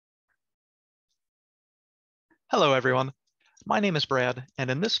Hello everyone, my name is Brad, and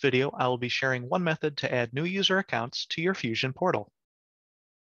in this video I will be sharing one method to add new user accounts to your Fusion portal.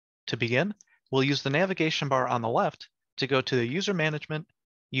 To begin, we'll use the navigation bar on the left to go to the User Management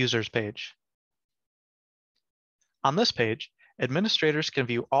Users page. On this page, administrators can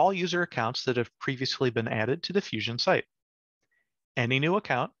view all user accounts that have previously been added to the Fusion site. Any new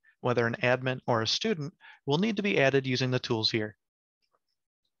account, whether an admin or a student, will need to be added using the tools here.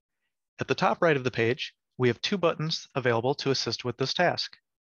 At the top right of the page, we have two buttons available to assist with this task.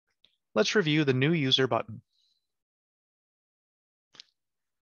 Let's review the New User button.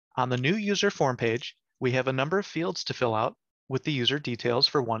 On the New User form page, we have a number of fields to fill out with the user details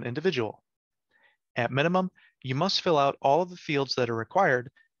for one individual. At minimum, you must fill out all of the fields that are required,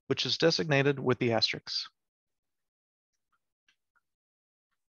 which is designated with the asterisks.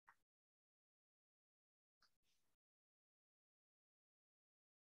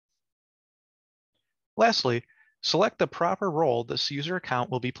 Lastly, select the proper role this user account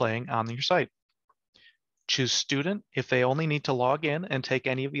will be playing on your site. Choose Student if they only need to log in and take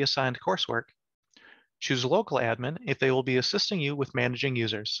any of the assigned coursework. Choose Local Admin if they will be assisting you with managing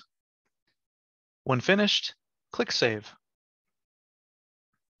users. When finished, click Save.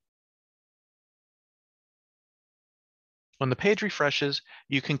 When the page refreshes,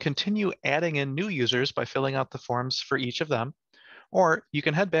 you can continue adding in new users by filling out the forms for each of them, or you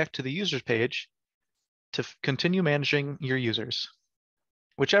can head back to the Users page to continue managing your users.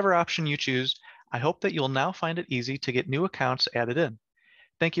 Whichever option you choose, I hope that you'll now find it easy to get new accounts added in.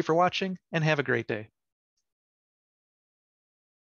 Thank you for watching and have a great day.